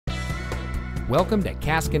Welcome to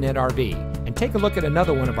Caskinette RV, and take a look at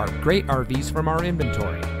another one of our great RVs from our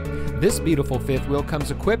inventory. This beautiful fifth wheel comes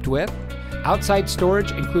equipped with outside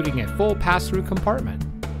storage including a full pass-through compartment,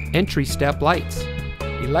 entry step lights,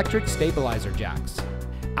 electric stabilizer jacks,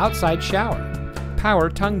 outside shower, power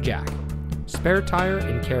tongue jack, spare tire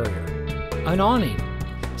and carrier, an awning,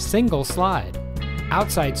 single slide,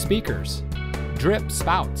 outside speakers, drip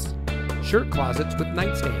spouts, shirt closets with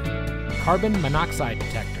nightstand, carbon monoxide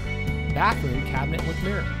detector, bathroom cabinet with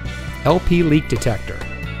mirror, LP leak detector,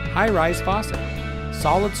 high-rise faucet,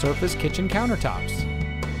 solid surface kitchen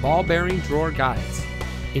countertops, ball bearing drawer guides,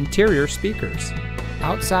 interior speakers,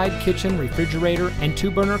 outside kitchen refrigerator and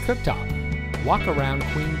 2-burner cooktop, walk-around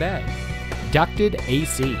queen bed, ducted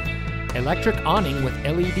AC, electric awning with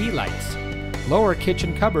LED lights, lower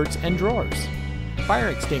kitchen cupboards and drawers, fire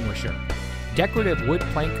extinguisher, decorative wood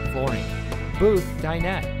plank flooring, booth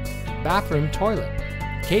dinette, bathroom toilet,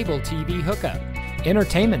 cable TV hookup,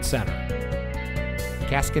 entertainment center.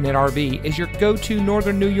 Caskinette RV is your go-to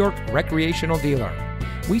Northern New York recreational dealer.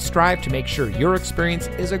 We strive to make sure your experience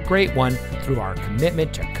is a great one through our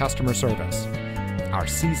commitment to customer service. Our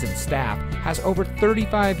seasoned staff has over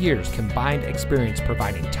 35 years combined experience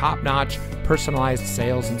providing top-notch, personalized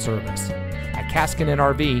sales and service. At Caskinette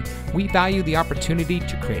RV, we value the opportunity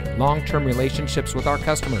to create long-term relationships with our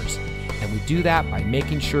customers, and we do that by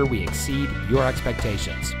making sure we exceed your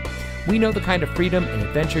expectations. We know the kind of freedom and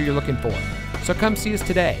adventure you're looking for, so come see us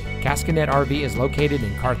today. Caskinette RV is located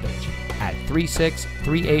in Carthage at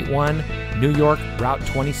 36381 New York Route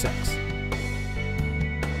 26.